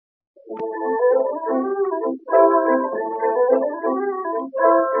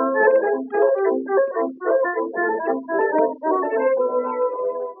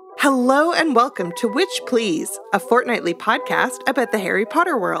Hello and welcome to Witch Please, a fortnightly podcast about the Harry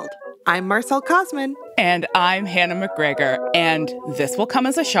Potter world. I'm Marcelle Cosman. And I'm Hannah McGregor, and this will come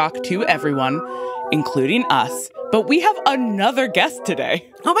as a shock to everyone, including us. But we have another guest today.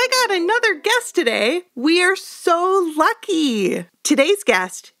 Oh my God, another guest today. We are so lucky. Today's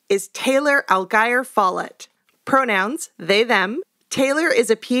guest is Taylor Allgeier-Follet. Pronouns, they, them. Taylor is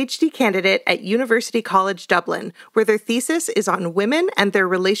a PhD candidate at University College Dublin, where their thesis is on women and their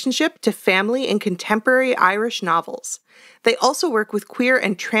relationship to family in contemporary Irish novels. They also work with queer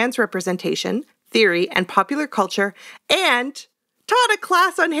and trans representation, theory, and popular culture, and taught a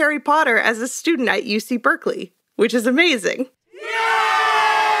class on Harry Potter as a student at UC Berkeley, which is amazing.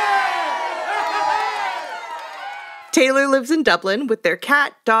 Taylor lives in Dublin with their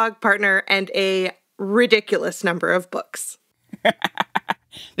cat, dog, partner, and a ridiculous number of books.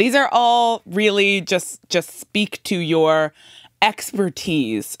 These are all really just speak to your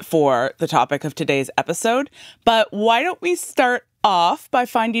expertise for the topic of today's episode. But why don't we start off by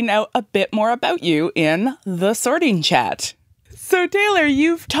finding out a bit more about you in the sorting chat? So Taylor,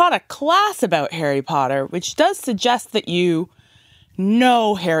 you've taught a class about Harry Potter, which does suggest that you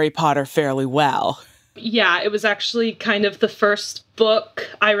know Harry Potter fairly well. Yeah, it was actually kind of the first book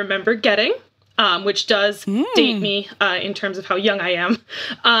I remember getting. Which does date me in terms of how young I am.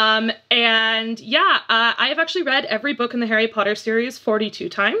 I have actually read every book in the Harry Potter series 42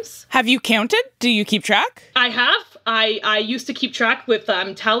 times. Have you counted? Do you keep track? I have. I used to keep track with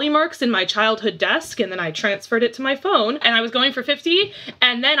tally marks in my childhood desk, and then I transferred it to my phone, and I was going for 50,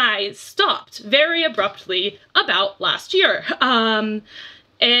 and then I stopped very abruptly about last year.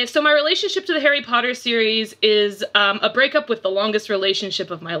 And so my relationship to the Harry Potter series is a breakup with the longest relationship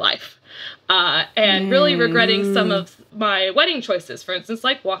of my life. And really regretting some of my wedding choices, for instance,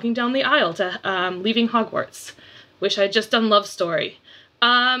 like walking down the aisle to leaving Hogwarts. Wish I'd just done Love Story.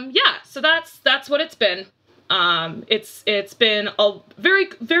 So that's what it's been. It's been a very,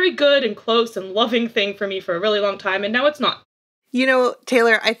 very good and close and loving thing for me for a really long time, and now it's not. You know,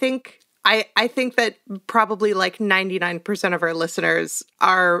 Taylor, I think that probably like 99% of our listeners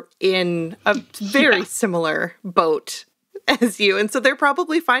are in a very similar boat as you. And so they're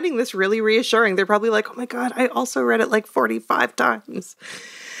probably finding this really reassuring. They're probably like, oh my God, I also read it like 45 times.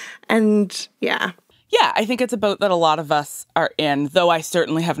 And yeah. Yeah, I think it's a boat that a lot of us are in, though I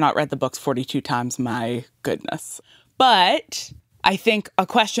certainly have not read the books 42 times, my goodness. But I think a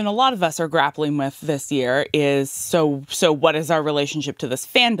question a lot of us are grappling with this year is, so what is our relationship to this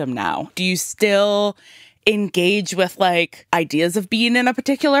fandom now? Do you still engage with like ideas of being in a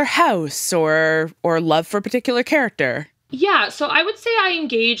particular house or love for a particular character? Yeah, so I would say I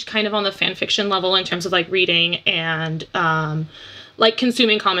engage kind of on the fan fiction level in terms of like reading and like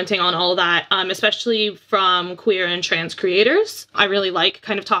consuming, commenting on all of that, especially from queer and trans creators. I really like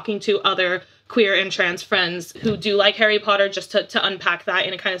kind of talking to other queer and trans friends who do like Harry Potter, just to unpack that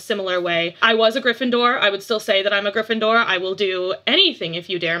in a kind of similar way. I was a Gryffindor. I would still say that I'm a Gryffindor. I will do anything if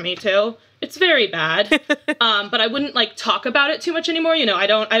you dare me to. It's very bad. But I wouldn't like talk about it too much anymore. You know, I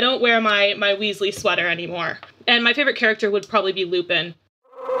don't wear my Weasley sweater anymore. And my favorite character would probably be Lupin.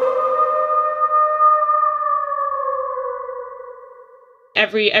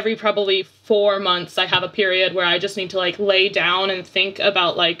 Every probably 4 months I have a period where I just need to like lay down and think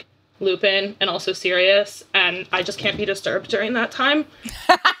about like Lupin and also Sirius, and I just can't be disturbed during that time.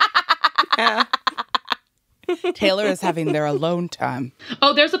 Yeah. Taylor is having their alone time.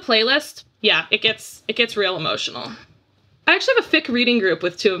 Oh, there's a playlist. Yeah, it gets real emotional. I actually have a fic reading group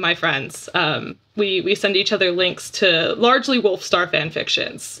with two of my friends. We send each other links to largely Wolfstar fan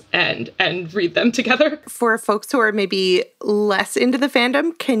fictions and read them together. For folks who are maybe less into the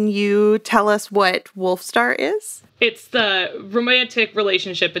fandom, can you tell us what Wolfstar is? It's the romantic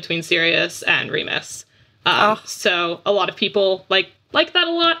relationship between Sirius and Remus. So a lot of people like that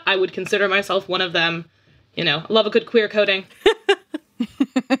a lot. I would consider myself one of them. You know, I love a good queer coding.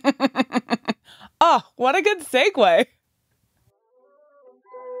 Oh, what a good segue.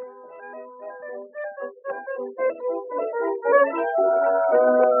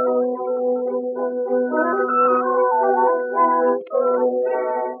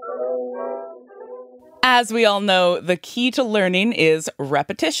 As we all know, the key to learning is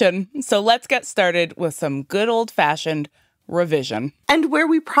repetition. So let's get started with some good old-fashioned revision. And where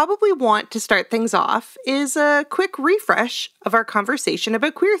we probably want to start things off is a quick refresh of our conversation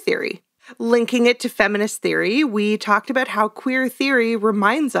about queer theory. Linking it to feminist theory, we talked about how queer theory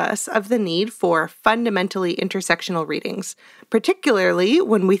reminds us of the need for fundamentally intersectional readings, particularly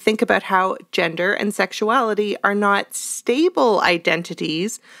when we think about how gender and sexuality are not stable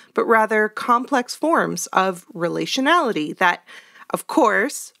identities, but rather complex forms of relationality that, of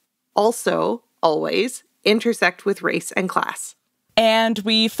course, also always intersect with race and class. And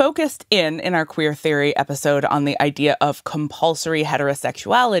we focused in our queer theory episode on the idea of compulsory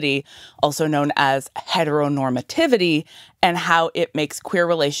heterosexuality, also known as heteronormativity, and how it makes queer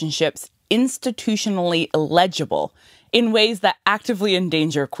relationships institutionally illegible in ways that actively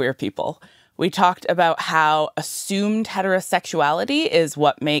endanger queer people. We talked about how assumed heterosexuality is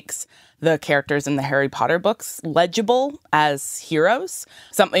what makes the characters in the Harry Potter books legible as heroes,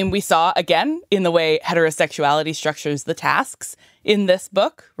 something we saw, again, in the way heterosexuality structures the tasks in this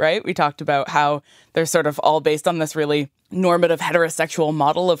book, right? We talked about how they're sort of all based on this really normative heterosexual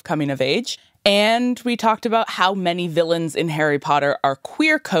model of coming of age. And we talked about how many villains in Harry Potter are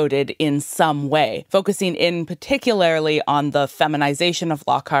queer-coded in some way, focusing in particularly on the feminization of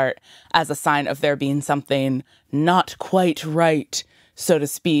Lockhart as a sign of there being something not quite right, so to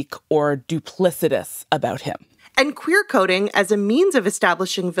speak, or duplicitous about him. And queer coding as a means of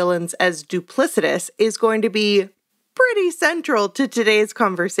establishing villains as duplicitous is going to be pretty central to today's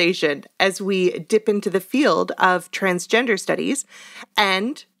conversation as we dip into the field of transgender studies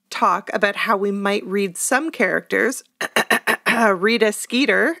and talk about how we might read some characters, Rita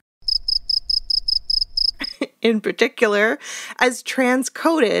Skeeter in particular, as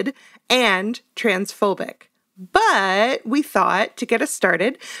transcoded and transphobic. But we thought, to get us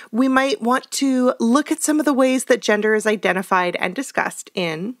started, we might want to look at some of the ways that gender is identified and discussed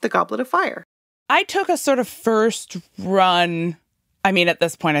in The Goblet of Fire. I took a sort of first run, I mean, at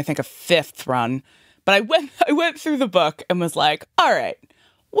this point, I think a fifth run, but I went through the book and was like, all right,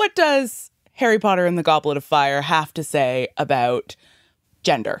 what does Harry Potter and the Goblet of Fire have to say about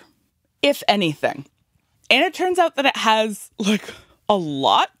gender, if anything? And it turns out that it has, like, a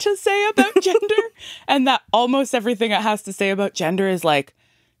lot to say about gender, and that almost everything it has to say about gender is, like,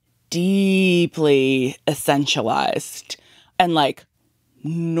 deeply essentialized and, like,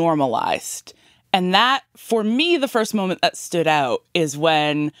 normalized. And that, for me, the first moment that stood out is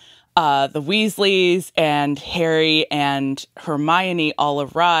when the Weasleys and Harry and Hermione all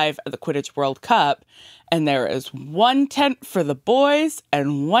arrive at the Quidditch World Cup, and there is one tent for the boys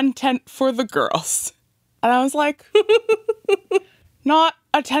and one tent for the girls. And I was like, not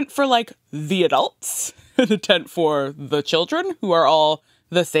a tent for, like, the adults, and a tent for the children who are all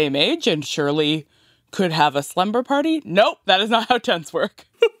the same age and surely could have a slumber party. Nope, that is not how tents work.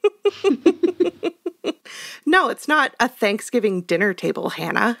 No, it's not a Thanksgiving dinner table,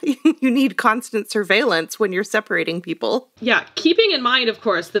 Hannah. You need constant surveillance when you're separating people. Yeah, keeping in mind, of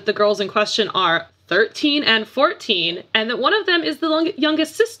course, that the girls in question are 13 and 14, and that one of them is the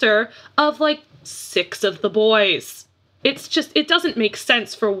youngest sister of, like, 6 of the boys. It's just, it doesn't make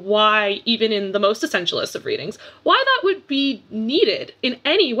sense for why, even in the most essentialist of readings, why that would be needed in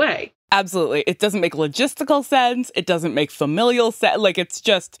any way. Absolutely. It doesn't make logistical sense. It doesn't make familial sense. Like,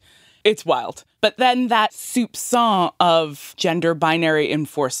 it's wild. But then that soupçon of gender binary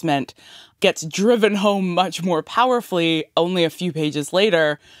enforcement gets driven home much more powerfully only a few pages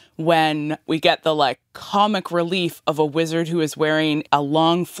later when we get the, like, comic relief of a wizard who is wearing a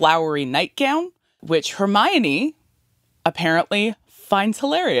long flowery nightgown, which Hermione apparently finds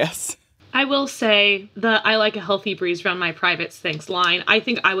hilarious. I will say the "I like a healthy breeze around my privates, thanks" line. I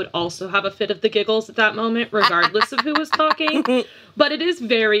think I would also have a fit of the giggles at that moment, regardless of who was talking. But it is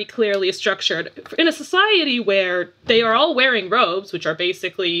very clearly structured in a society where they are all wearing robes, which are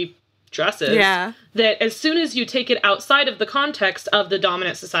basically dresses. Yeah. That as soon as you take it outside of the context of the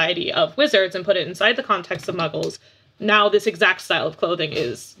dominant society of wizards and put it inside the context of muggles, now this exact style of clothing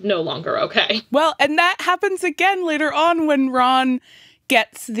is no longer okay. Well, and that happens again later on when Ron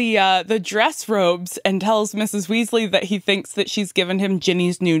gets the dress robes and tells Mrs. Weasley that he thinks that she's given him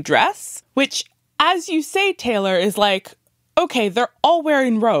Ginny's new dress, which, as you say, Taylor, is like, okay, they're all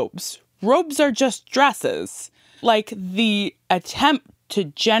wearing robes. Robes are just dresses. Like, the attempt to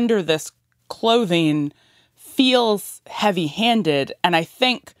gender this clothing feels heavy-handed, and I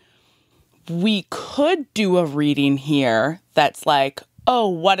think we could do a reading here that's like, oh,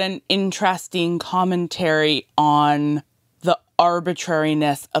 what an interesting commentary on the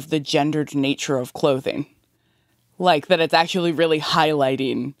arbitrariness of the gendered nature of clothing. Like, that it's actually really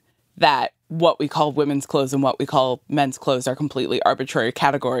highlighting that what we call women's clothes and what we call men's clothes are completely arbitrary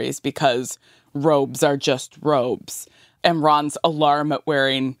categories because robes are just robes. And Ron's alarm at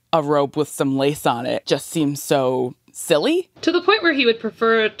wearing a robe with some lace on it just seems so silly. To the point where he would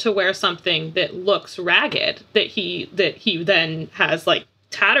prefer to wear something that looks ragged, that he then has like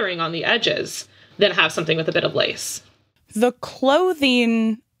tattering on the edges, than have something with a bit of lace. The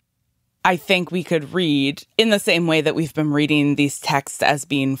clothing, I think we could read in the same way that we've been reading these texts as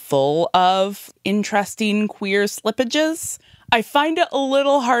being full of interesting queer slippages. I find it a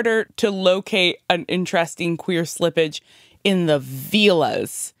little harder to locate an interesting queer slippage in the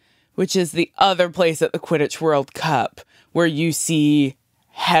Vilas, which is the other place at the Quidditch World Cup where you see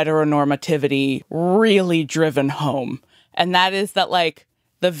heteronormativity really driven home. And that is that, like,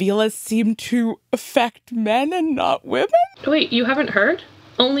 the Vilas seem to affect men and not women. Wait, you haven't heard?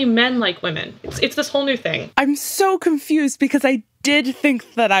 Only men like women. It's this whole new thing. I'm so confused because I did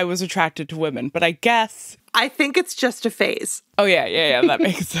think that I was attracted to women, but I guess... I think it's just a phase. Oh, yeah, that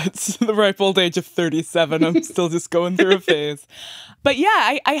makes sense. The ripe old age of 37, I'm still just going through a phase. But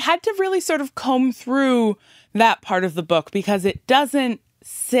yeah, I had to really sort of comb through that part of the book because it doesn't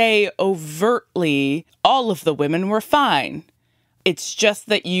say overtly all of the women were fine. It's just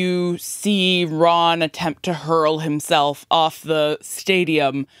that you see Ron attempt to hurl himself off the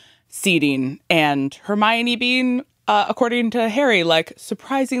stadium seating and Hermione being, according to Harry, like,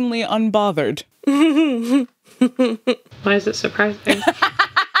 surprisingly unbothered. Why is it surprising?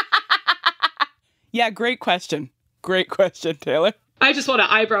 Yeah, great question. Great question, Taylor. I just want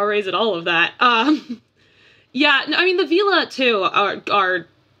to eyebrow raise at all of that. Yeah, no, I mean, the Vila, too, are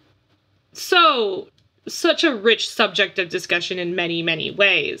such a rich subject of discussion in many, many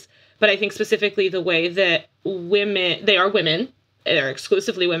ways. But I think specifically the way that they're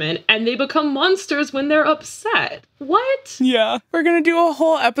exclusively women, and they become monsters when they're upset. What? Yeah. We're going to do a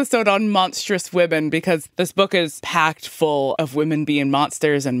whole episode on monstrous women because this book is packed full of women being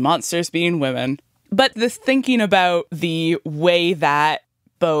monsters and monsters being women. But this thinking about the way that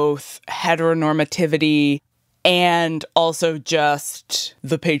both heteronormativity and also just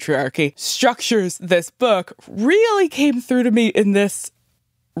the patriarchy structures this book really came through to me in this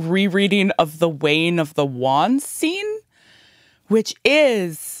rereading of the Weighing of the Wands scene, which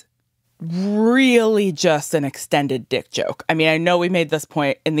is really just an extended dick joke. I mean, I know we made this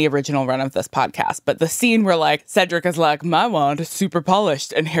point in the original run of this podcast, but the scene where, like, Cedric is like, my wand is super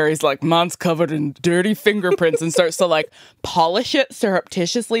polished, and Harry's like, mine's covered in dirty fingerprints, and starts to, like, polish it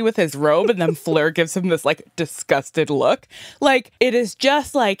surreptitiously with his robe, and then Fleur gives him this, like, disgusted look. Like, it is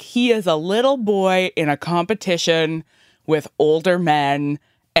just like he is a little boy in a competition with older men,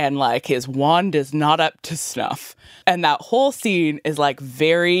 and, like, his wand is not up to snuff. And that whole scene is, like,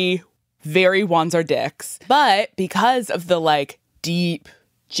 very, very wands are dicks. But because of the, like, deep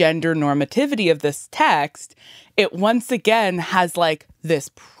gender normativity of this text, it once again has, like, this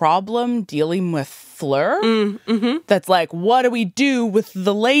problem dealing with Fleur. That's like, what do we do with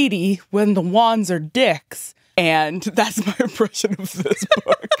the lady when the wands are dicks? And that's my impression of this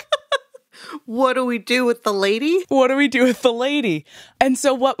book. What do we do with the lady? What do we do with the lady? And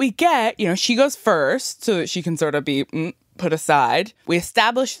so what we get, you know, she goes first so that she can sort of be put aside. We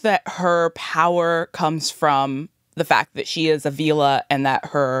establish that her power comes from the fact that she is a Vila and that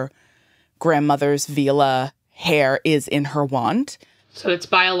her grandmother's Vila hair is in her wand. So it's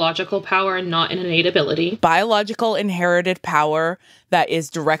biological power and not an innate ability. Biological inherited power that is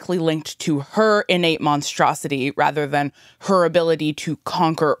directly linked to her innate monstrosity rather than her ability to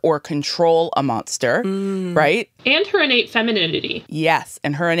conquer or control a monster, right? And her innate femininity. Yes,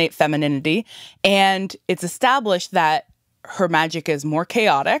 and her innate femininity. And it's established that her magic is more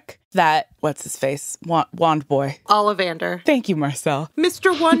chaotic, that, what's his face? Wand boy. Ollivander. Thank you, Marcelle.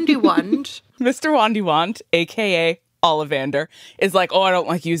 Mr. Wandy Wand. Mr. Wandy Wand, a.k.a. Ollivander, is like, oh, I don't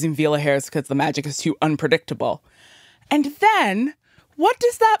like using Vila hairs because the magic is too unpredictable. And then, what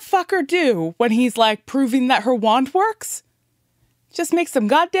does that fucker do when he's, like, proving that her wand works? Just make some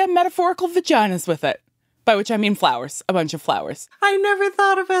goddamn metaphorical vaginas with it. By which I mean flowers. A bunch of flowers. I never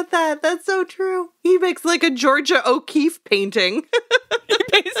thought about that. That's so true. He makes, like, a Georgia O'Keeffe painting. He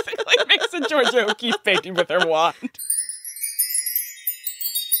basically makes a Georgia O'Keeffe painting with her wand.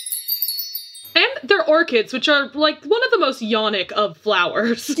 And they're orchids, which are, like, one of the most yonic of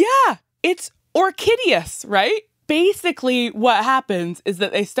flowers. Yeah, it's orchideous, right? Basically, what happens is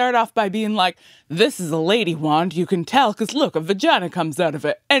that they start off by being like, this is a lady wand, you can tell, because look, a vagina comes out of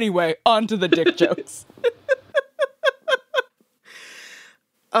it. Anyway, on to the dick jokes.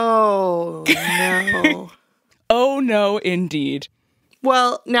 Oh, no. Oh, no, indeed.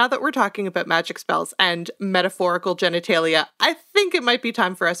 Well, now that we're talking about magic spells and metaphorical genitalia, I think it might be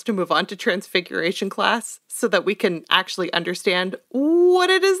time for us to move on to transfiguration class so that we can actually understand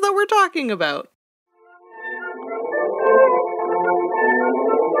what it is that we're talking about.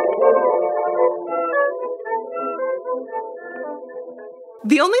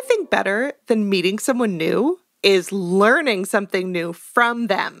 The only thing better than meeting someone new is learning something new from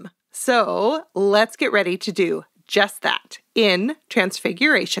them. So let's get ready to do just that in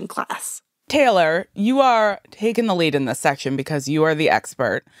Transfiguration class. Taylor, you are taking the lead in this section because you are the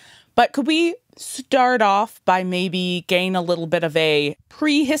expert. But could we start off by maybe gain a little bit of a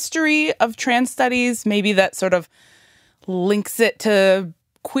prehistory of trans studies, maybe that sort of links it to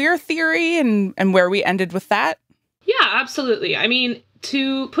queer theory and where we ended with that? Yeah, absolutely. I mean,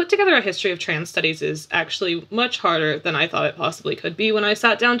 to put together a history of trans studies is actually much harder than I thought it possibly could be when I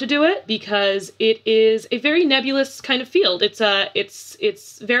sat down to do it, because it is a very nebulous kind of field. It's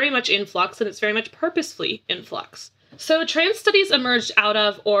very much in flux, and it's very much purposefully in flux. So trans studies emerged out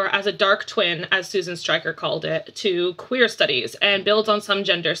of, or as a dark twin, as Susan Stryker called it, to queer studies and builds on some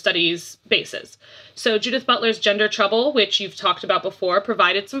gender studies bases. So Judith Butler's Gender Trouble, which you've talked about before,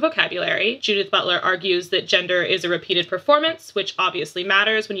 provided some vocabulary. Judith Butler argues that gender is a repeated performance, which obviously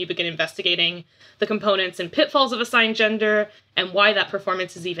matters when you begin investigating the components and pitfalls of assigned gender and why that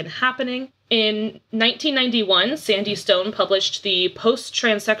performance is even happening. In 1991, Sandy Stone published the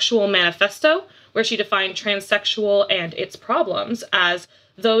Post-Transsexual Manifesto, where she defined transsexual and its problems as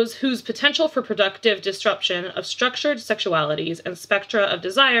those whose potential for productive disruption of structured sexualities and spectra of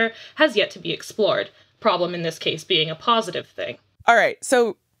desire has yet to be explored. Problem in this case being a positive thing. All right.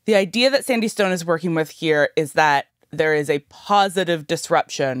 So the idea that Sandy Stone is working with here is that there is a positive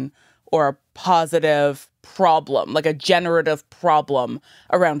disruption or a positive problem, like a generative problem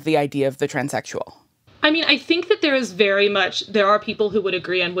around the idea of the transsexual. I mean, I think that there are people who would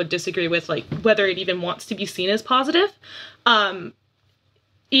agree and would disagree with, like, whether it even wants to be seen as positive.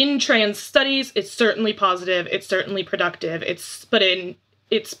 In trans studies, it's certainly positive, it's certainly productive, it's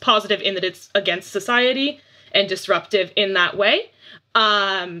positive in that it's against society and disruptive in that way.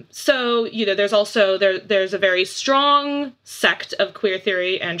 So, you know, there's a very strong sect of queer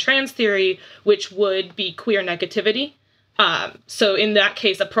theory and trans theory, which would be queer negativity. So in that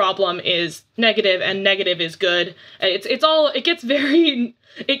case, a problem is negative and negative is good. It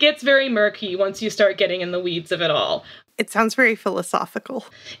gets very murky once you start getting in the weeds of it all. It sounds very philosophical.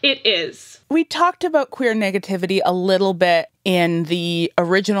 It is. We talked about queer negativity a little bit in the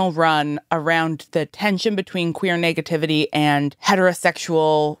original run around the tension between queer negativity and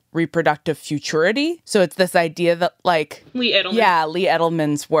heterosexual reproductive futurity. So it's this idea that, like... Lee Edelman. Yeah, Lee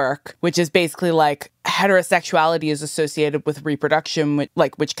Edelman's work, which is basically like heterosexuality is associated with reproduction,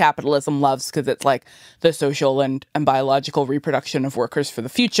 which capitalism loves because it's like the social and biological reproduction of workers for the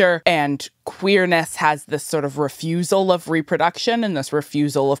future. And queerness has this sort of refusal of reproduction and this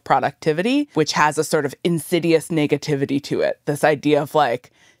refusal of productivity, which has a sort of insidious negativity to it. This idea of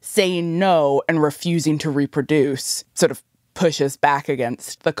like saying no and refusing to reproduce sort of pushes back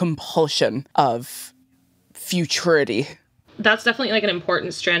against the compulsion of futurity. That's definitely like an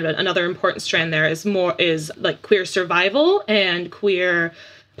important strand, but another important strand there is like queer survival, and queer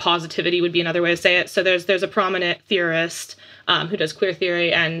positivity would be another way to say it. So there's a prominent theorist who does queer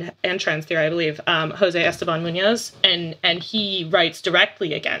theory and trans theory, I believe, Jose Esteban Munoz, and he writes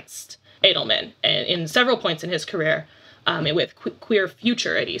directly against Edelman and in several points in his career with queer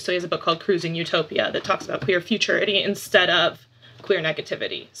futurity. So he has a book called Cruising Utopia that talks about queer futurity instead of queer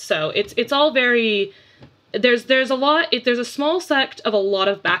negativity. So it's all very... There's a small sect of a lot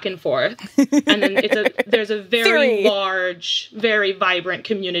of back and forth, and then there's a very large, very vibrant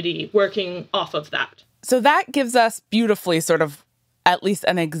community working off of that. So that gives us beautifully sort of at least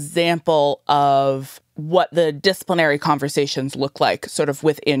an example of what the disciplinary conversations look like sort of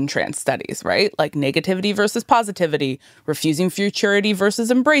within trans studies, right? Like negativity versus positivity, refusing futurity versus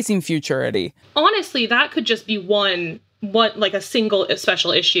embracing futurity. Honestly, that could just be one like a single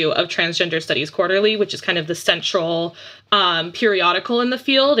special issue of Transgender Studies Quarterly, which is kind of the central periodical in the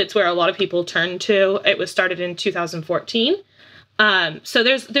field. It's where a lot of people turn to. It was started in 2014. So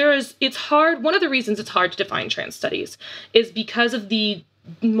it's hard. One of the reasons it's hard to define trans studies is because of the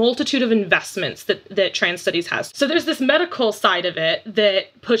multitude of investments that trans studies has. So there's this medical side of it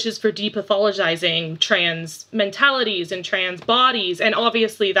that pushes for depathologizing trans mentalities and trans bodies. And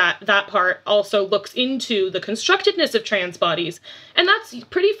obviously that part also looks into the constructedness of trans bodies. And that's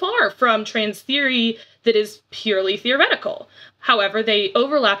pretty far from trans theory that is purely theoretical. However, they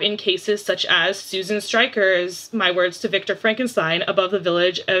overlap in cases such as Susan Stryker's My Words to Victor Frankenstein Above the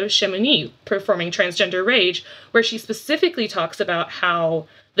Village of Chamonix, Performing Transgender Rage, where she specifically talks about how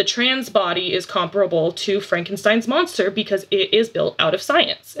the trans body is comparable to Frankenstein's monster because it is built out of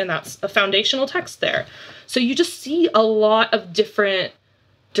science. And that's a foundational text there. So you just see a lot of different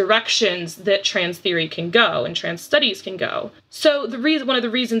directions that trans theory can go and trans studies can go. So one of the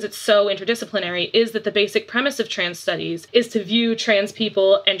reasons it's so interdisciplinary is that the basic premise of trans studies is to view trans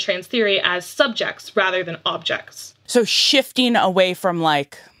people and trans theory as subjects rather than objects. So shifting away from,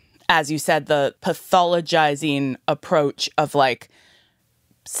 like, as you said, the pathologizing approach of, like,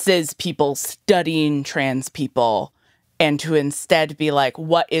 cis people studying trans people, and to instead be like,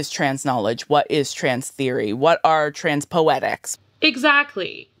 what is trans knowledge? What is trans theory? What are trans poetics?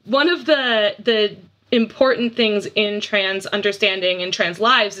 Exactly. One of the important things in trans understanding and trans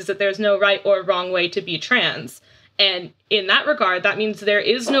lives is that there's no right or wrong way to be trans. And in that regard, that means there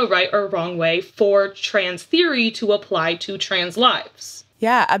is no right or wrong way for trans theory to apply to trans lives.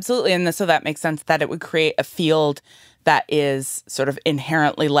 Yeah, absolutely. And so that makes sense that it would create a field that is sort of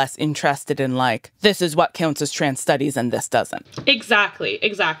inherently less interested in, like, this is what counts as trans studies and this doesn't. Exactly.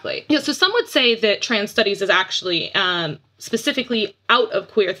 Yeah, so some would say that trans studies is actually specifically out of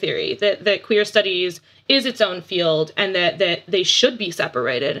queer theory, that queer studies is its own field and that they should be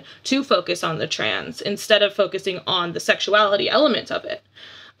separated to focus on the trans instead of focusing on the sexuality element of it.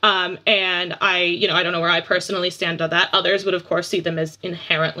 And I don't know where I personally stand on that. Others would, of course, see them as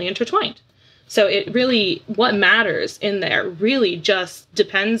inherently intertwined. So it really, what matters in there really just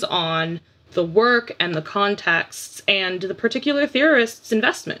depends on the work and the contexts and the particular theorist's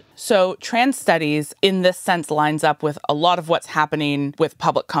investment. So trans studies, in this sense, lines up with a lot of what's happening with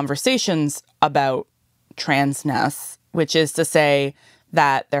public conversations about transness, which is to say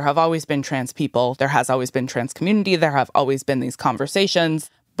that there have always been trans people, there has always been trans community, there have always been these conversations,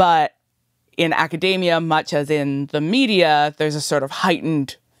 but in academia, much as in the media, there's a sort of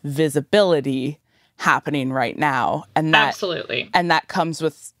heightened visibility happening right now. And that absolutely. And that comes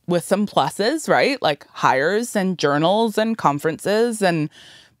with some pluses, right? Like hires and journals and conferences and,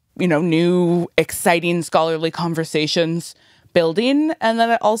 new exciting scholarly conversations building. And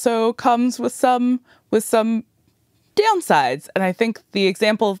then it also comes with some downsides. And I think the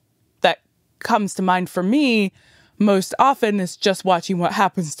example that comes to mind for me most often is just watching what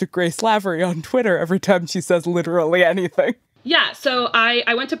happens to Grace Lavery on Twitter every time she says literally anything. Yeah, so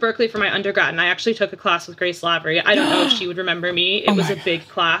I went to Berkeley for my undergrad, and I actually took a class with Grace Lavery. I don't know if she would remember me. It was a big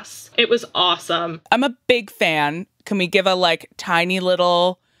class. It was awesome. I'm a big fan. Can we give a, tiny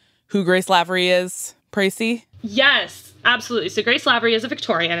little who Grace Lavery is, Pracy? Yes, absolutely. So Grace Lavery is a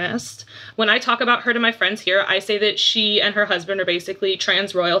Victorianist. When I talk about her to my friends here, I say that she and her husband are basically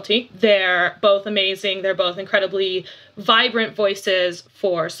trans royalty. They're both amazing. They're both incredibly vibrant voices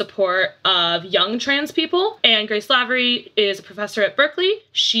for support of young trans people. And Grace Lavery is a professor at Berkeley.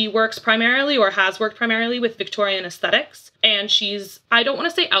 She works primarily, or has worked primarily, with Victorian aesthetics. And she's, I don't want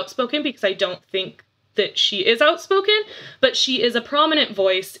to say outspoken because I don't think that she is outspoken, but she is a prominent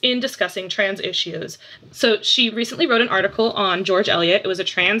voice in discussing trans issues. So she recently wrote an article on George Elliot. It was a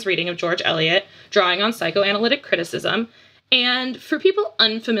trans reading of George Elliot, drawing on psychoanalytic criticism. And for people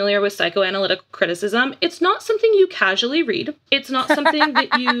unfamiliar with psychoanalytic criticism, it's not something you casually read. It's not something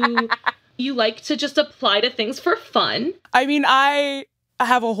that you like to just apply to things for fun. I mean, I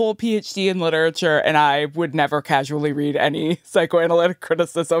have a whole PhD in literature, and I would never casually read any psychoanalytic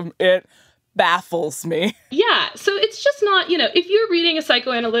criticism. It baffles me. Yeah, so it's just not, if you're reading a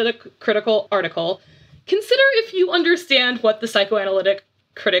psychoanalytic critical article, consider if you understand what the psychoanalytic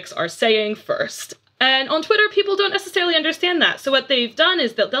critics are saying first. And on Twitter, people don't necessarily understand that. So what they've done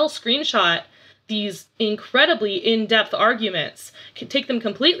is that they'll screenshot these incredibly in-depth arguments, can take them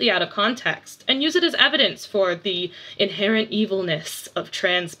completely out of context, and use it as evidence for the inherent evilness of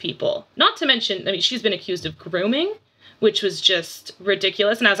trans people. Not to mention, she's been accused of grooming, which was just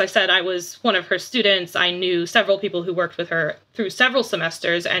ridiculous. And as I said, I was one of her students. I knew several people who worked with her through several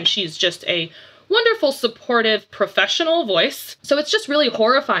semesters, and she's just a wonderful, supportive, professional voice. So it's just really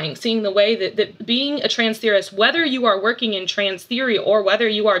horrifying seeing the way that being a trans theorist, whether you are working in trans theory or whether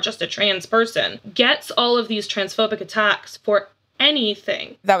you are just a trans person, gets all of these transphobic attacks for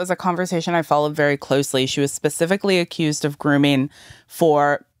anything. That was a conversation I followed very closely. She was specifically accused of grooming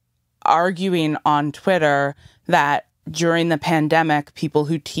for arguing on Twitter that during the pandemic, people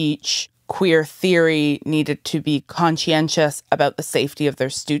who teach queer theory needed to be conscientious about the safety of their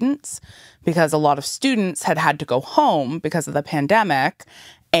students, because a lot of students had to go home because of the pandemic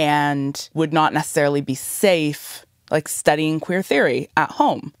and would not necessarily be safe studying queer theory at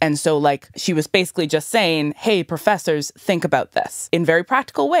home. And so she was basically just saying, hey, professors, think about this in very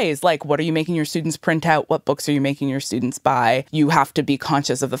practical ways. What are you making your students print out? What books are you making your students buy? You have to be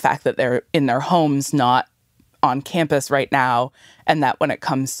conscious of the fact that they're in their homes, not on campus right now, and that when it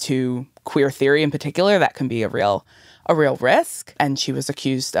comes to queer theory in particular, that can be a real risk. And she was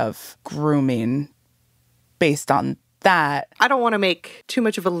accused of grooming based on that. I don't want to make too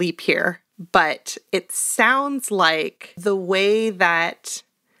much of a leap here, but it sounds like the way that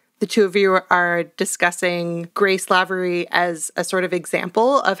the two of you are discussing Grace Lavery as a sort of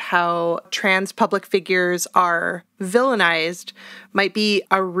example of how trans public figures are villainized might be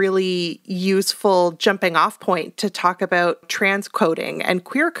a really useful jumping off point to talk about transcoding and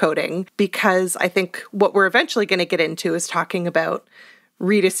queer coding, because I think what we're eventually going to get into is talking about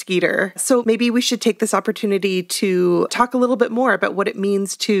Rita Skeeter. So maybe we should take this opportunity to talk a little bit more about what it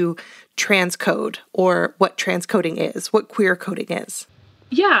means to transcode, or what transcoding is, what queer coding is.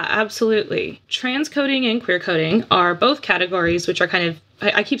 Yeah, absolutely. Transcoding and queer coding are both categories which are kind of,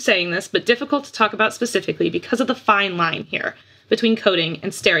 I keep saying this, but difficult to talk about specifically because of the fine line here between coding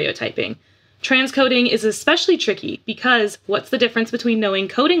and stereotyping. Transcoding is especially tricky because what's the difference between knowing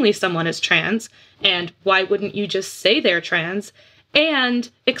codingly someone is trans, and why wouldn't you just say they're trans,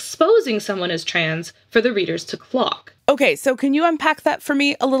 and exposing someone as trans for the readers to clock? Okay, so can you unpack that for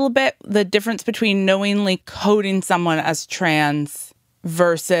me a little bit? The difference between knowingly coding someone as trans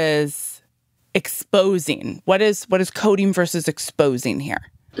versus exposing. What is coding versus exposing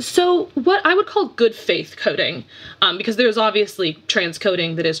here? So what I would call good faith coding, because there's obviously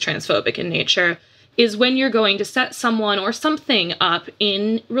transcoding that is transphobic in nature, is when you're going to set someone or something up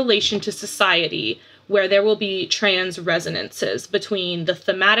in relation to society where there will be trans resonances between the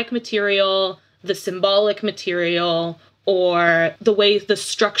thematic material, the symbolic material, or the way the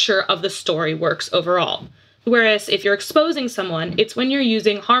structure of the story works overall. Whereas if you're exposing someone, it's when you're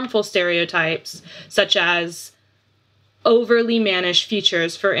using harmful stereotypes, such as overly mannish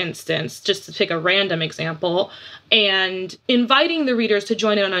features, for instance, just to pick a random example, and inviting the readers to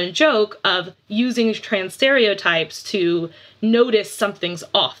join in on a joke of using trans stereotypes to notice something's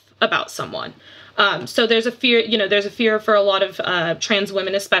off about someone. So there's a fear for a lot of trans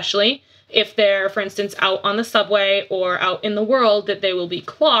women, especially if they're, for instance, out on the subway or out in the world, that they will be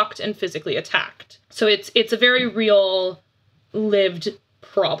clocked and physically attacked. So it's a very real lived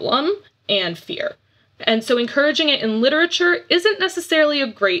problem and fear. And so encouraging it in literature isn't necessarily a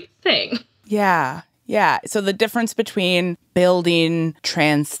great thing. Yeah. So the difference between building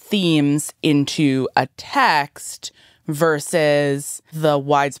trans themes into a text versus the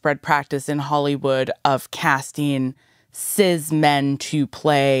widespread practice in Hollywood of casting cis men to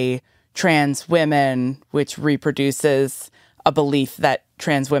play trans women, which reproduces a belief that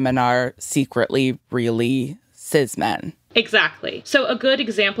trans women are secretly really cis men. Exactly. So a good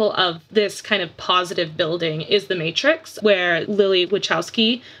example of this kind of positive building is The Matrix, where Lily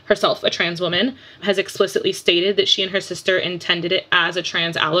Wachowski, herself a trans woman, has explicitly stated that she and her sister intended it as a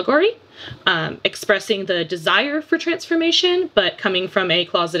trans allegory, expressing the desire for transformation, but coming from a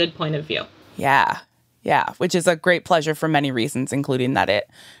closeted point of view. Yeah, which is a great pleasure for many reasons, including that it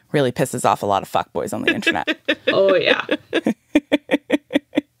really pisses off a lot of fuckboys on the internet. Oh, yeah.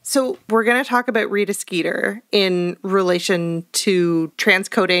 So we're going to talk about Rita Skeeter in relation to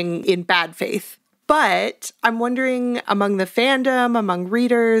transcoding in bad faith. But I'm wondering, among the fandom, among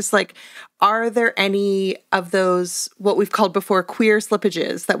readers, are there any of those, what we've called before, queer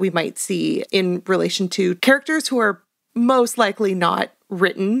slippages that we might see in relation to characters who are most likely not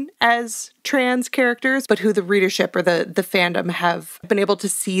written as trans characters, but who the readership or the fandom have been able to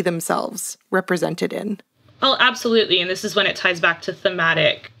see themselves represented in? Oh, absolutely. And this is when it ties back to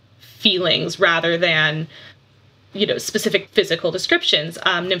thematic feelings rather than, specific physical descriptions.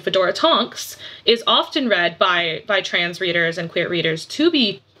 Nymphadora Tonks is often read by trans readers and queer readers to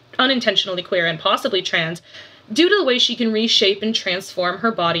be unintentionally queer and possibly trans due to the way she can reshape and transform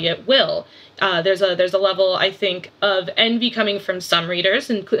her body at will. There's a level, I think, of envy coming from some readers,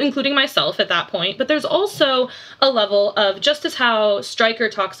 including myself at that point. But there's also a level of, just as how Stryker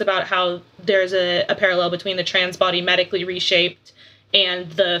talks about how there's a parallel between the trans body medically reshaped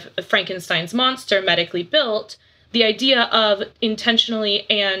and the Frankenstein's monster medically built, the idea of intentionally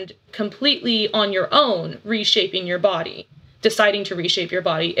and completely on your own reshaping your body, deciding to reshape your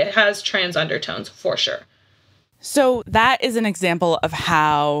body, it has trans undertones for sure. So that is an example of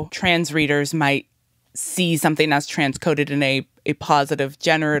how trans readers might see something as transcoded in a positive,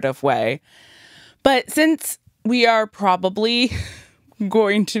 generative way. But since we are probably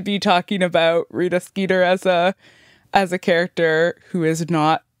going to be talking about Rita Skeeter as a character who is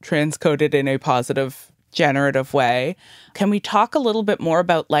not transcoded in a positive, generative way, can we talk a little bit more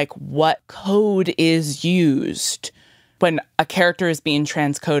about what code is used when a character is being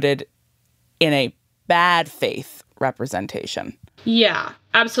transcoded in a bad faith representation? Yeah,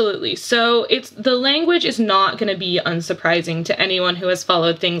 absolutely. So the language is not going to be unsurprising to anyone who has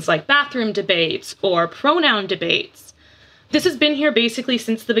followed things like bathroom debates or pronoun debates. This has been here basically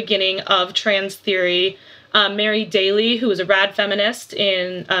since the beginning of trans theory, Mary Daly, who was a rad feminist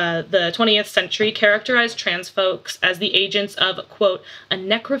in the 20th century, characterized trans folks as the agents of, quote, a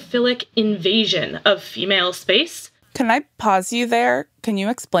necrophilic invasion of female space. Can I pause you there? Can you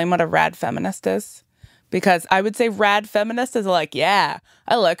explain what a rad feminist is? Because I would say rad feminist is like, yeah,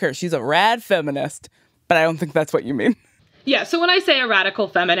 I like her. She's a rad feminist. But I don't think that's what you mean. Yeah, so when I say a radical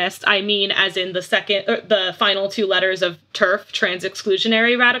feminist, I mean as in the final two letters of TERF,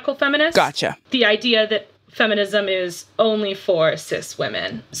 trans-exclusionary radical feminist. Gotcha. The idea that feminism is only for cis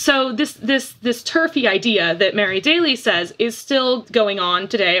women. So this TERFy idea that Mary Daly says is still going on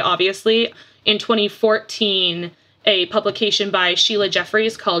today, obviously. In 2014, a publication by Sheila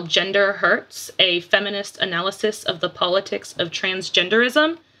Jeffries called Gender Hurts, a feminist analysis of the politics of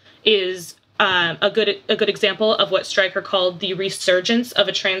transgenderism, is a good example of what Stryker called the resurgence of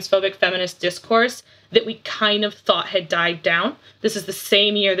a transphobic feminist discourse that we kind of thought had died down. This is the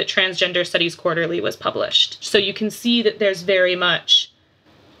same year that Transgender Studies Quarterly was published. So you can see that there's very much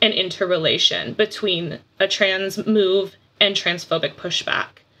an interrelation between a trans move and transphobic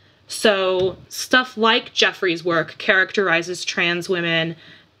pushback. So stuff like Jeffrey's work characterizes trans women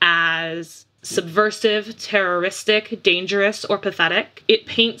as subversive, terroristic, dangerous, or pathetic. It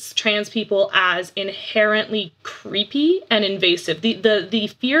paints trans people as inherently creepy and invasive.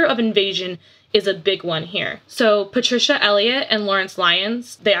 The fear of invasion is a big one here. So Patricia, Elliot, and Lawrence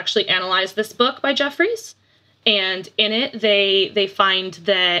Lyons, they actually analyzed this book by Jeffries. And in it, they find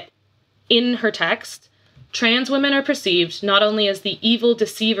that in her text, trans women are perceived not only as the evil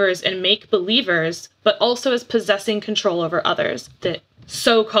deceivers and make-believers, but also as possessing control over others that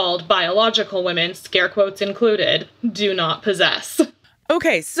so-called biological women, scare quotes included, do not possess.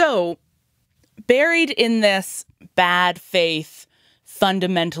 Okay, so buried in this bad faith,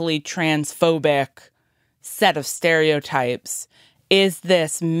 fundamentally transphobic set of stereotypes is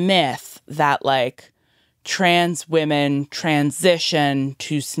this myth that, like, trans women transition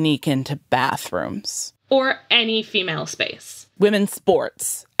to sneak into bathrooms. Or any female space. Women's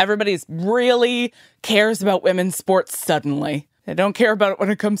sports. Everybody's really cares about women's sports suddenly. They don't care about it when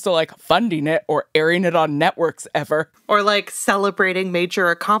it comes to, like, funding it or airing it on networks ever. Or, like, celebrating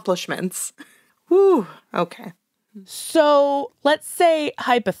major accomplishments. Whew, okay. So let's say,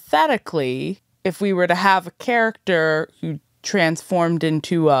 hypothetically, if we were to have a character who transformed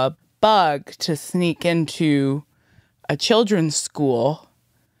into a bug to sneak into a children's school,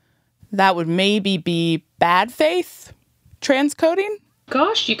 that would maybe be bad faith transcoding?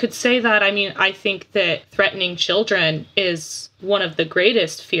 Gosh, you could say that. I mean, I think that threatening children is one of the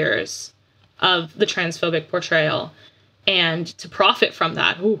greatest fears of the transphobic portrayal. And to profit from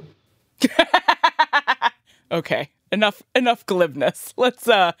that, ooh. Okay, enough glibness.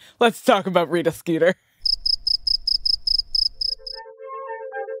 Let's talk about Rita Skeeter.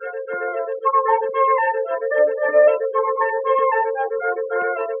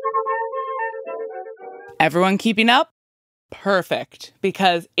 Everyone keeping up? Perfect,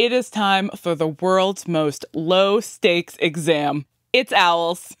 because it is time for the world's most low-stakes exam. It's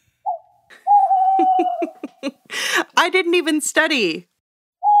owls. I didn't even study.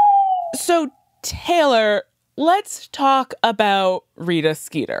 So, Taylor, let's talk about Rita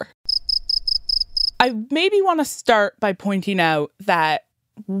Skeeter. I maybe want to start by pointing out that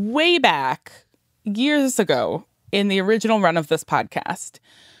way back, years ago, in the original run of this podcast,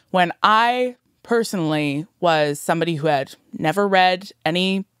 when I personally was somebody who had never read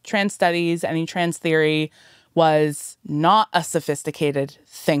any trans studies, any trans theory, was not a sophisticated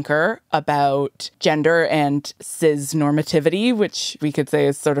thinker about gender and cis normativity, which we could say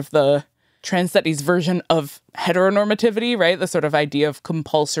is sort of the trans studies version of heteronormativity, right? The sort of idea of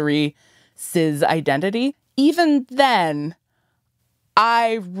compulsory cis identity. Even then,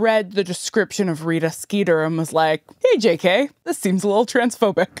 I read the description of Rita Skeeter and was like, hey, JK, this seems a little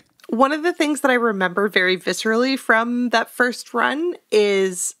transphobic. One of the things that I remember very viscerally from that first run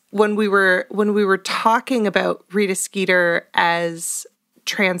is when we were talking about Rita Skeeter as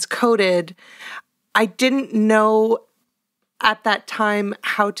transcoded, I didn't know at that time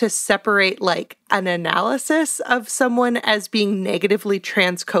how to separate, like, an analysis of someone as being negatively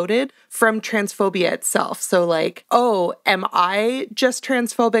transcoded from transphobia itself. So, like, oh, am I just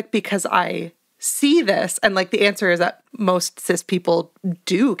transphobic because I see this? And, like, the answer is that most cis people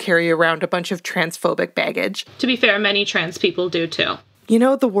do carry around a bunch of transphobic baggage. To be fair, many trans people do too. You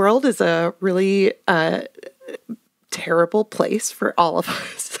know, the world is a really terrible place for all of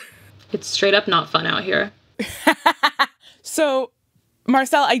us. It's straight up not fun out here. So,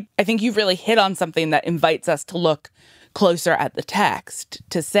 Marcelle, I think you've really hit on something that invites us to look closer at the text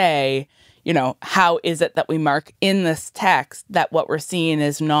to say, you know, how is it that we mark in this text that what we're seeing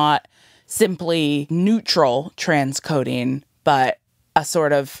is not simply neutral transcoding, but a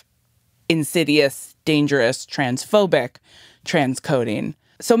sort of insidious, dangerous, transphobic transcoding.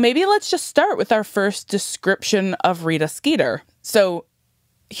 So maybe let's just start with our first description of Rita Skeeter. So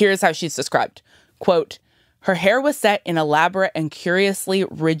here's how she's described. Quote, her hair was set in elaborate and curiously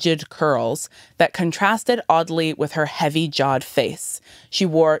rigid curls that contrasted oddly with her heavy-jawed face. She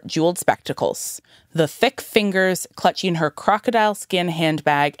wore jeweled spectacles. The thick fingers clutching her crocodile skin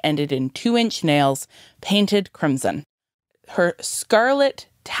handbag ended in 2-inch nails, painted crimson. Her scarlet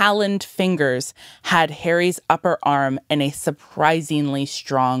taloned fingers had Harry's upper arm and a surprisingly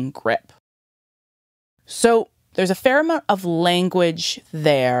strong grip. So there's a fair amount of language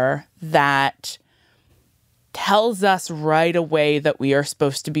there that tells us right away that we are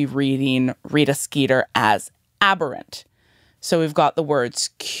supposed to be reading Rita Skeeter as aberrant. So we've got the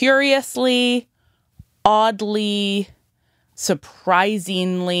words curiously, oddly,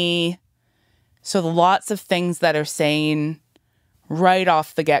 surprisingly. So lots of things that are saying right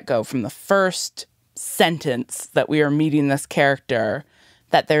off the get-go from the first sentence that we are meeting this character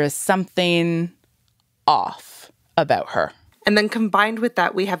that there is something off about her. And then combined with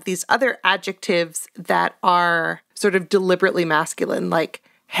that, we have these other adjectives that are sort of deliberately masculine, like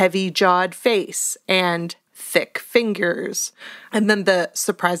heavy-jawed face and thick fingers. And then the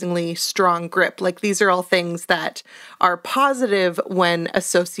surprisingly strong grip. Like these are all things that are positive when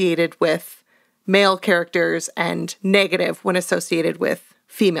associated with male characters and negative when associated with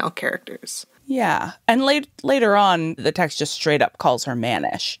female characters. Yeah. And later on, the text just straight up calls her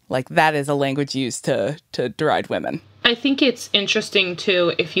mannish. Like that is a language used to deride women. I think it's interesting,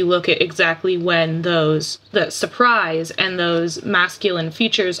 too, if you look at exactly when the surprise and those masculine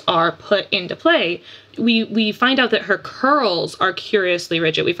features are put into play. We find out that her curls are curiously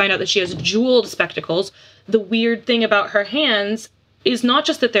rigid. We find out that she has jeweled spectacles. The weird thing about her hands is not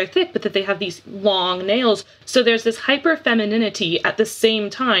just that they're thick, but that they have these long nails. So there's this hyper-femininity at the same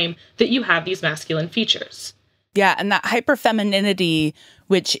time that you have these masculine features. Yeah, and that hyper-femininity,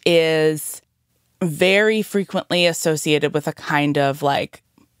 which is very frequently associated with a kind of like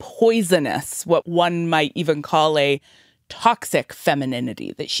poisonous, what one might even call a toxic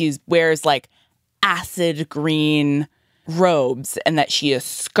femininity, that she wears like acid green robes and that she is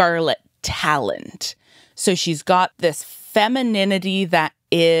scarlet taloned. So she's got this femininity that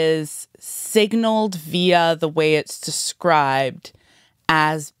is signaled via the way it's described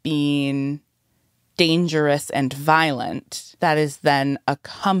as being dangerous and violent, that is then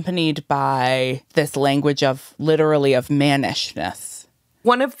accompanied by this language of literally of mannishness.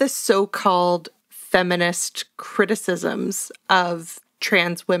 One of the so-called feminist criticisms of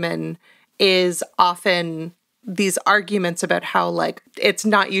trans women is often these arguments about how, like, it's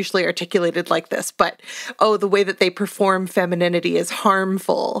not usually articulated like this, but, oh, the way that they perform femininity is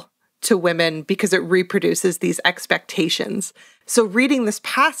harmful to women because it reproduces these expectations. So reading this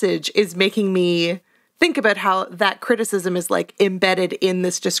passage is making me think about how that criticism is like embedded in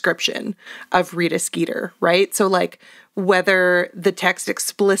this description of Rita Skeeter, right? So like whether the text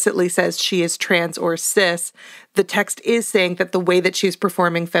explicitly says she is trans or cis, the text is saying that the way that she's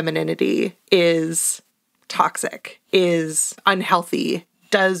performing femininity is toxic, is unhealthy,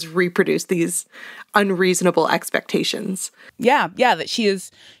 does reproduce these unreasonable expectations. Yeah, that she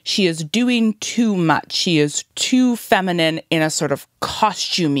is doing too much. She is too feminine in a sort of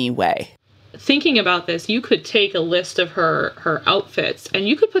costumey way. Thinking about this, you could take a list of her outfits and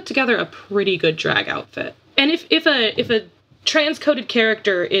you could put together a pretty good drag outfit. And if a transcoded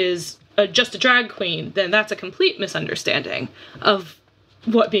character is just a drag queen, then that's a complete misunderstanding of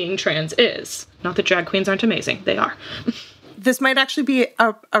what being trans is. Not that drag queens aren't amazing. They are. This might actually be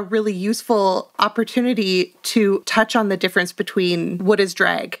a really useful opportunity to touch on the difference between what is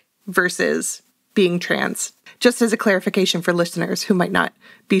drag versus being trans, just as a clarification for listeners who might not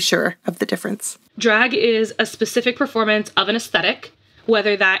be sure of the difference. Drag is a specific performance of an aesthetic,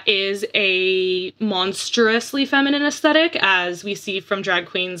 whether that is a monstrously feminine aesthetic, as we see from drag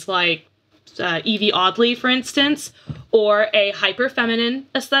queens like Evie Oddly, for instance, or a hyper-feminine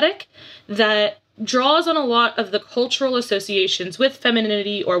aesthetic that draws on a lot of the cultural associations with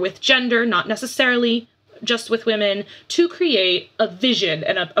femininity or with gender, not necessarily just with women, to create a vision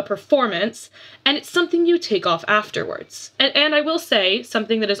and a performance, and it's something you take off afterwards. And I will say,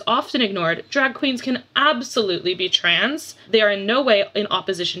 something that is often ignored, drag queens can absolutely be trans. They are in no way in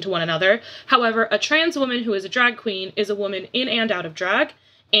opposition to one another. However, a trans woman who is a drag queen is a woman in and out of drag,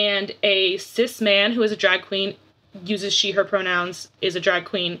 and a cis man who is a drag queen, uses she, her pronouns, is a drag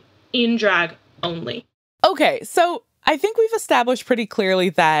queen in drag only. Okay, so I think we've established pretty clearly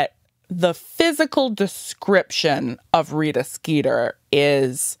that the physical description of Rita Skeeter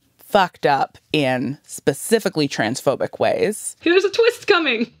is fucked up in specifically transphobic ways. There's a twist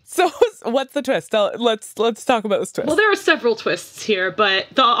coming. So what's the twist? Let's talk about this twist. Well, there are several twists here, but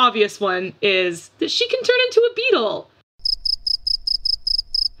the obvious one is that she can turn into a beetle.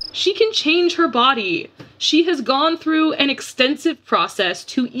 She can change her body. She has gone through an extensive process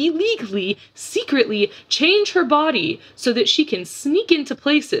to illegally, secretly change her body so that she can sneak into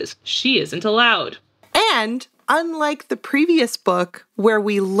places she isn't allowed. And unlike the previous book where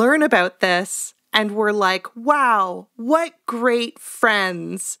we learn about this and we're like, wow, what great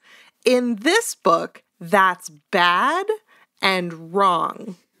friends. In this book, that's bad and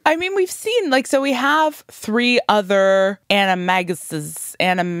wrong. I mean, we've seen, so we have 3 other animagi.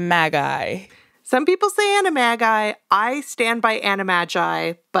 Some people say animagi. I stand by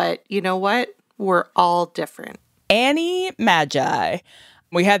animagi, but you know what? We're all different. Animagi.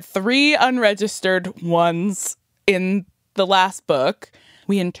 We had 3 unregistered ones in the last book.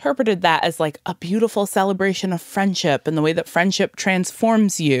 We interpreted that as a beautiful celebration of friendship and the way that friendship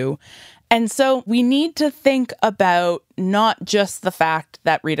transforms you. And so we need to think about not just the fact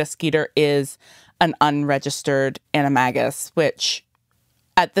that Rita Skeeter is an unregistered animagus, which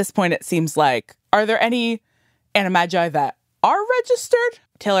at this point it seems like, are there any animagi that are registered?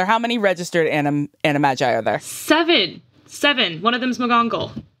 Taylor, how many registered animagi are there? 7. One of them's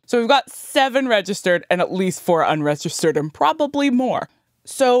McGonagall. So we've got 7 registered and at least 4 unregistered and probably more.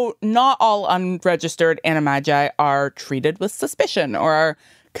 So not all unregistered animagi are treated with suspicion or are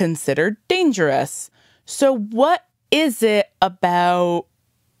considered dangerous. So what is it about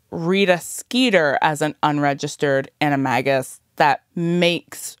Rita Skeeter as an unregistered animagus that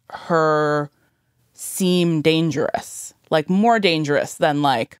makes her seem dangerous? More dangerous than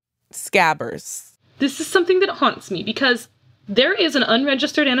Scabbers? This is something that haunts me because there is an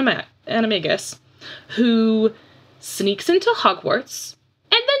unregistered animagus who sneaks into Hogwarts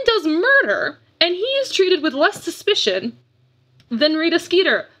and then does murder, and he is treated with less suspicion than Rita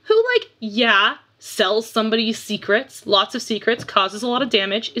Skeeter, who, sells somebody secrets, lots of secrets, causes a lot of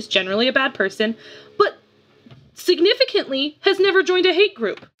damage, is generally a bad person, but significantly has never joined a hate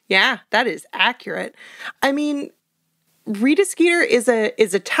group. Yeah, that is accurate. I mean, Rita Skeeter is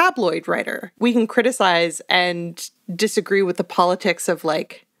a tabloid writer. We can criticize and disagree with the politics of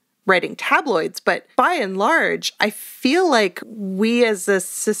writing tabloids, but by and large, I feel like we as a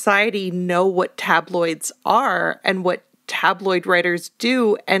society know what tabloids are and what tabloid writers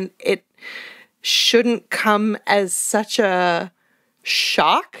do, and it shouldn't come as such a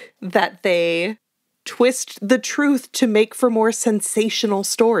shock that they twist the truth to make for more sensational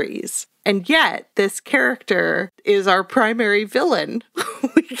stories. And yet, this character is our primary villain.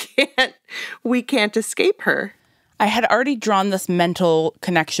 We can't escape her. I had already drawn this mental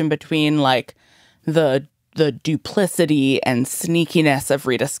connection between the duplicity and sneakiness of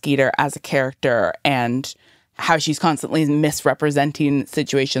Rita Skeeter as a character and how she's constantly misrepresenting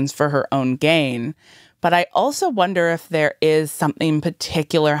situations for her own gain. But I also wonder if there is something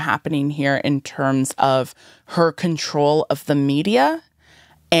particular happening here in terms of her control of the media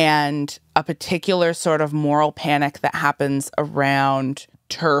and a particular sort of moral panic that happens around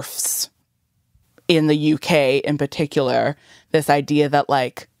TERFs in the UK in particular. This idea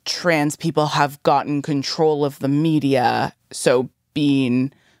that trans people have gotten control of the media, so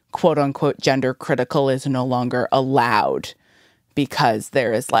being quote unquote gender critical is no longer allowed because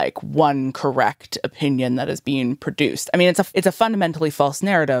there is one correct opinion that is being produced. I mean, it's a fundamentally false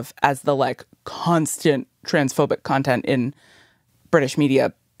narrative, as the constant transphobic content in British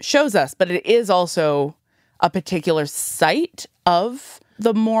media shows us, but it is also a particular site of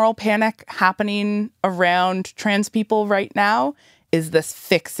the moral panic happening around trans people right now, is this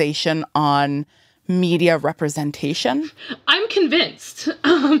fixation on media representation. I'm convinced.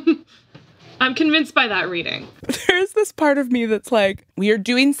 I'm convinced by that reading. There's this part of me that's we are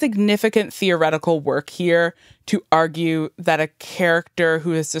doing significant theoretical work here to argue that a character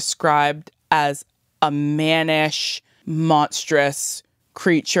who is described as a mannish, monstrous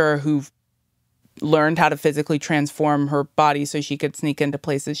creature who learned how to physically transform her body so she could sneak into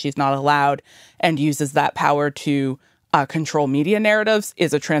places she's not allowed and uses that power to control media narratives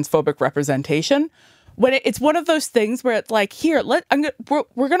is a transphobic representation. When it's one of those things where it's here,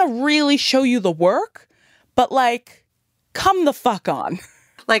 we're gonna really show you the work, but come the fuck on.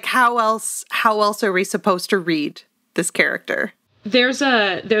 How else are we supposed to read this character? There's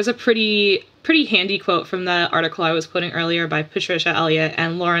a pretty handy quote from the article I was quoting earlier by Patricia, Elliot,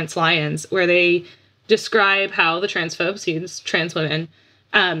 and Lawrence Lyons, where they describe how the transphobe sees trans women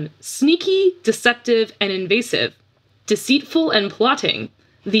sneaky, deceptive, and invasive, deceitful and plotting,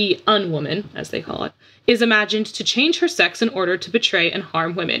 the unwoman, as they call it, is imagined to change her sex in order to betray and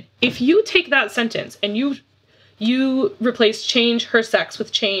harm women. If you take that sentence and you replace change her sex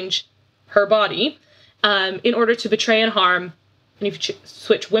with change her body, in order to betray and harm, and if you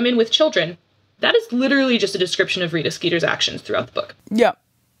switch women with children, that is literally just a description of Rita Skeeter's actions throughout the book. Yeah.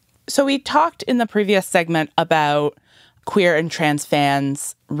 So we talked in the previous segment about queer and trans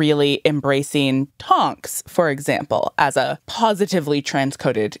fans really embracing Tonks, for example, as a positively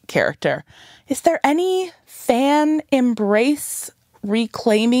transcoded character. Is there any fan embrace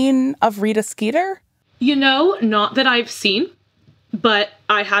reclaiming of Rita Skeeter? You know, not that I've seen, but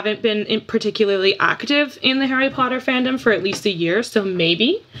I haven't been particularly active in the Harry Potter fandom for at least a year, so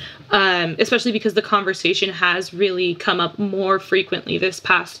maybe. Especially because the conversation has really come up more frequently this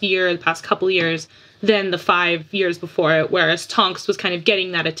past year, the past couple years, than the 5 years before it, whereas Tonks was kind of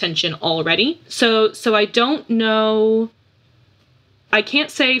getting that attention already. So I don't know. I can't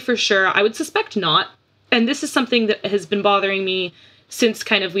say for sure. I would suspect not. And this is something that has been bothering me since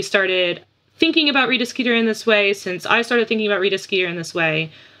kind of we started thinking about Rita Skeeter in this way, since I started thinking about Rita Skeeter in this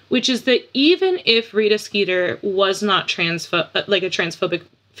way, which is that even if Rita Skeeter was not like a transphobic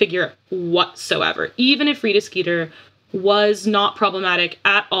figure whatsoever, even if Rita Skeeter was not problematic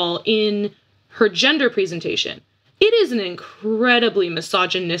at all in her gender presentation, it is an incredibly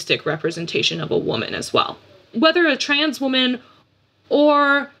misogynistic representation of a woman as well. Whether a trans woman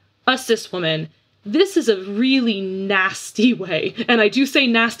or a cis woman, this is a really nasty way, and I do say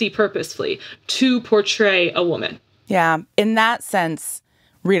nasty purposefully, to portray a woman. Yeah, in that sense,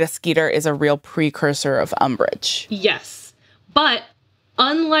 Rita Skeeter is a real precursor of Umbridge. Yes, but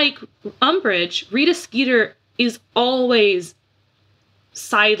unlike Umbridge, Rita Skeeter is always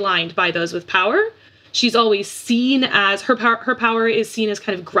sidelined by those with power. She's always seen as, her power is seen as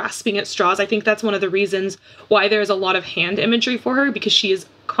kind of grasping at straws. I think that's one of the reasons why there's a lot of hand imagery for her, because she is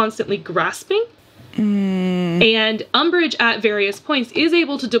constantly grasping. And Umbridge at various points is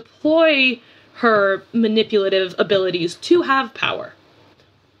able to deploy her manipulative abilities to have power.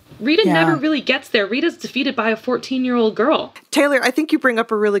 Rita never really gets there. Rita's defeated by a 14-year-old girl. Taylor, I think you bring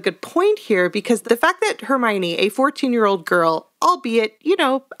up a really good point here, because the fact that Hermione, a 14-year-old girl, albeit,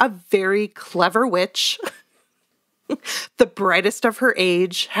 a very clever witch, the brightest of her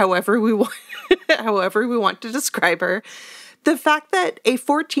age, however we want to describe her, the fact that a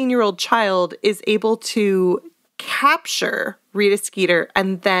 14-year-old child is able to capture Rita Skeeter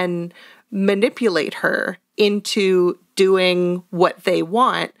and then manipulate her into doing what they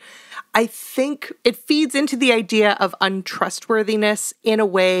want, I think it feeds into the idea of untrustworthiness in a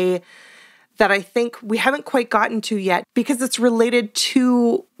way that I think we haven't quite gotten to yet, because it's related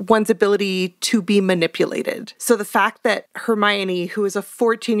to one's ability to be manipulated. So the fact that Hermione, who is a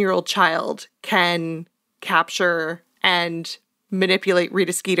 14-year-old child, can capture and manipulate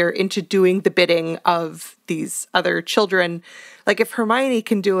Rita Skeeter into doing the bidding of these other children. Like, if Hermione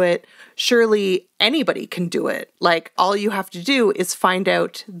can do it, surely anybody can do it. Like, all you have to do is find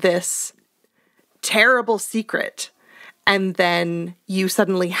out this terrible secret, and then you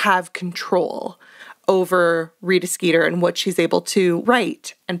suddenly have control over Rita Skeeter and what she's able to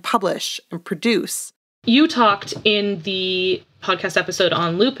write and publish and produce. You talked in the podcast episode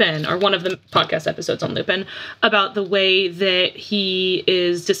on Lupin, or one of the podcast episodes on Lupin, about the way that he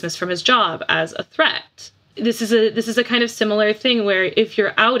is dismissed from his job as a threat. This is a kind of similar thing where if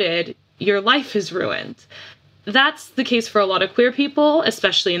you're outed, your life is ruined. That's the case for a lot of queer people,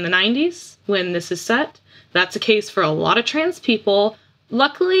 especially in the 90s when this is set. That's the case for a lot of trans people.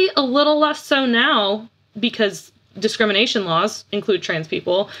 Luckily, a little less so now, because discrimination laws include trans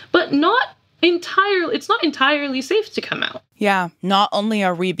people, but it's not entirely safe to come out. Yeah, not only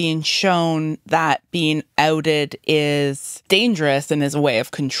are we being shown that being outed is dangerous and is a way of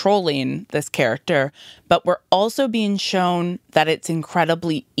controlling this character, but we're also being shown that it's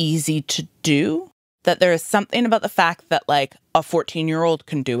incredibly easy to do. That there is something about the fact that, like, a 14-year-old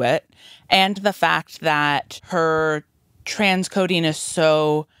can do it, and the fact that her transcoding is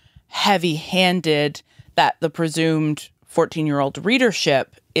so heavy-handed that the presumed 14-year-old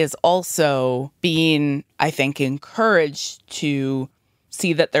readership is also being, I think, encouraged to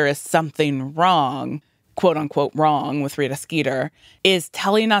see that there is something wrong, quote unquote wrong, with Rita Skeeter, is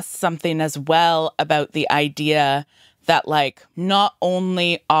telling us something as well about the idea that, like, not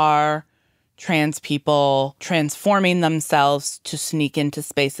only are trans people transforming themselves to sneak into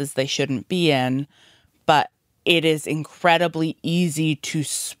spaces they shouldn't be in, but it is incredibly easy to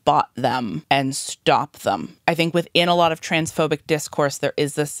spot them and stop them. I think within a lot of transphobic discourse, there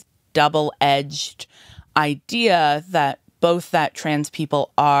is this double-edged idea that both that trans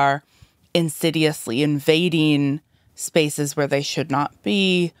people are insidiously invading spaces where they should not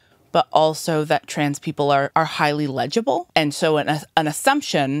be, but also that trans people are highly legible. And so an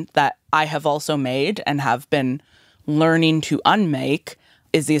assumption that I have also made and have been learning to unmake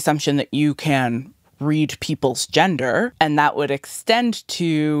is the assumption that you can read people's gender. And that would extend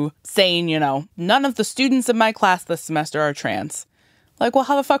to saying, none of the students in my class this semester are trans. Like, well,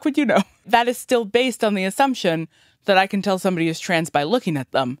 how the fuck would you know? That is still based on the assumption that I can tell somebody is trans by looking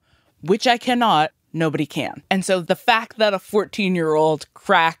at them, which I cannot. Nobody can. And so the fact that a 14-year-old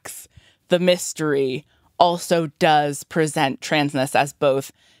cracks the mystery also does present transness as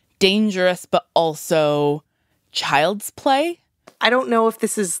both dangerous but also child's play. I don't know if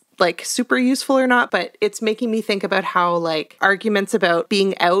this is super useful or not, but it's making me think about how arguments about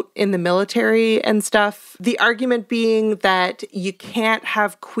being out in the military and stuff, the argument being that you can't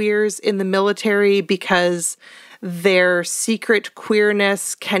have queers in the military because their secret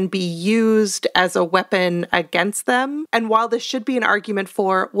queerness can be used as a weapon against them. And while this should be an argument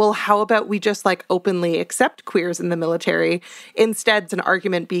for, well, how about we just openly accept queers in the military? Instead, it's an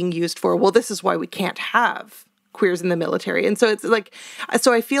argument being used for, well, this is why we can't have queers in the military. And so it's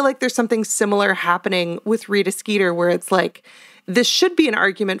so I feel like there's something similar happening with Rita Skeeter where it's this should be an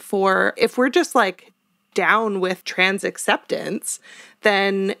argument for, if we're just down with trans acceptance,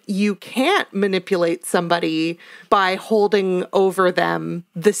 then you can't manipulate somebody by holding over them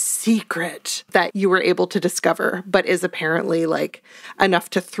the secret that you were able to discover, but is apparently enough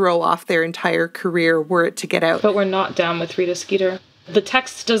to throw off their entire career were it to get out. But we're not down with Rita Skeeter. The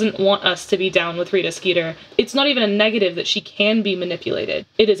text doesn't want us to be down with Rita Skeeter. It's not even a negative that she can be manipulated.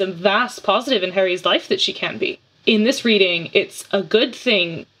 It is a vast positive in Harry's life that she can be. In this reading, it's a good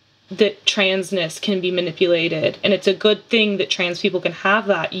thing that transness can be manipulated, and it's a good thing that trans people can have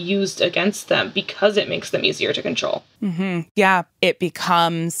that used against them because it makes them easier to control. Mm-hmm. Yeah, it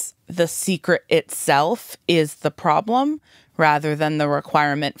becomes the secret itself is the problem rather than the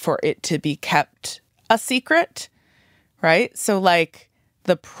requirement for it to be kept a secret. Right? So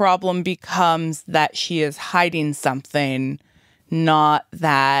the problem becomes that she is hiding something, not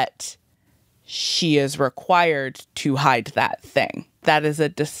that she is required to hide that thing. That is a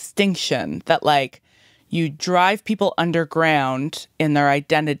distinction that you drive people underground in their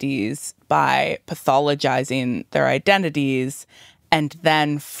identities by pathologizing their identities and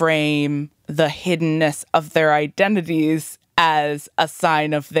then frame the hiddenness of their identities as a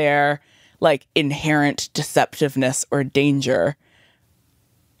sign of their inherent deceptiveness or danger.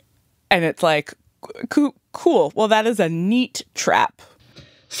 And it's cool. Well, that is a neat trap.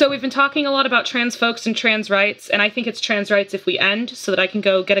 So we've been talking a lot about trans folks and trans rights, and I think it's trans rights if we end so that I can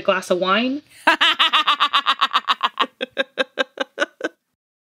go get a glass of wine.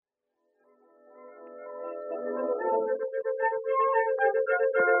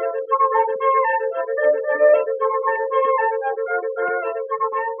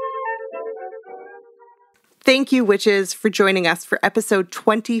 Thank you, witches, for joining us for episode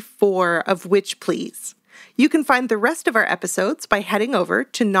 24 of Witch Please. You can find the rest of our episodes by heading over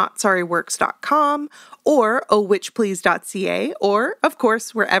to notsorryworks.com or ohwitchplease.ca or, of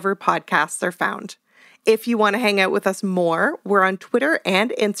course, wherever podcasts are found. If you want to hang out with us more, we're on Twitter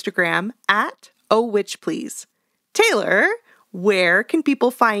and Instagram at ohwitchplease. Taylor, where can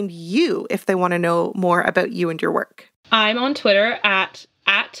people find you if they want to know more about you and your work? I'm on Twitter at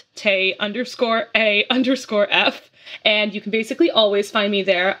Tay_A_F, and you can basically always find me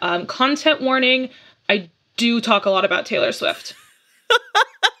there. Content warning, I do talk a lot about Taylor Swift.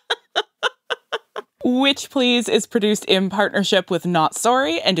 Witch Please is produced in partnership with Not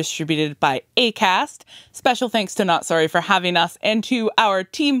Sorry and distributed by Acast. Special thanks to Not Sorry for having us and to our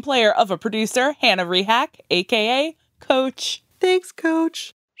team player of a producer, Hannah Rehack, aka Coach. Thanks,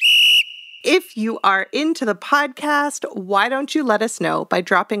 Coach. If you are into the podcast, why don't you let us know by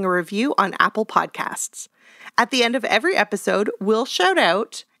dropping a review on Apple Podcasts? At the end of every episode, we'll shout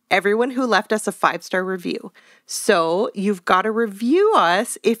out everyone who left us a 5-star review. So you've got to review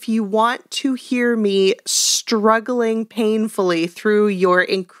us if you want to hear me struggling painfully through your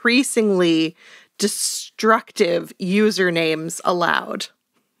increasingly destructive usernames aloud.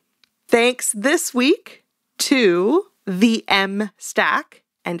 Thanks this week to the M Stack,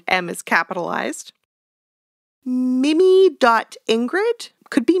 and M is capitalized. Mimi.Ingrid,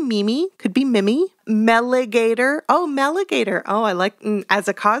 could be Mimi, could be Mimi. Meligator, Meligator. Oh, I like, as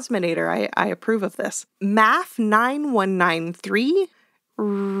a cosminator, I approve of this. Math9193,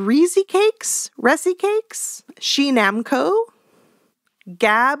 Reezy Cakes, Shinamco,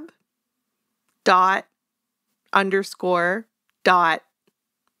 Gab dot underscore dot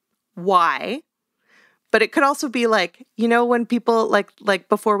Y. But it could also be when people like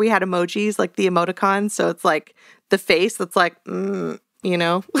before we had emojis, like the emoticons. So it's the face that's like, you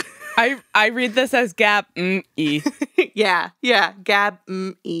know? I read this as Gab E. Yeah, Gab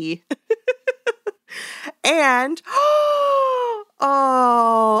E. And,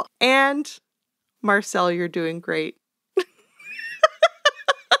 and Marcelle, you're doing great.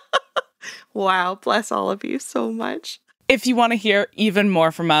 Wow, bless all of you so much. If you want to hear even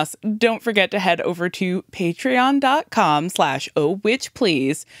more from us, don't forget to head over to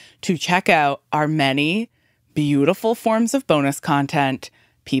patreon.com/ohwitchplease to check out our many beautiful forms of bonus content.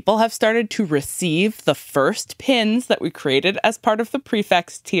 People have started to receive the first pins that we created as part of the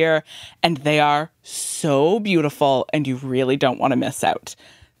prefix tier, and they are so beautiful, and you really don't want to miss out.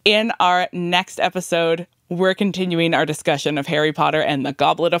 In our next episode, we're continuing our discussion of Harry Potter and the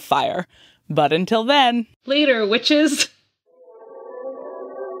Goblet of Fire. But until then... Later, witches!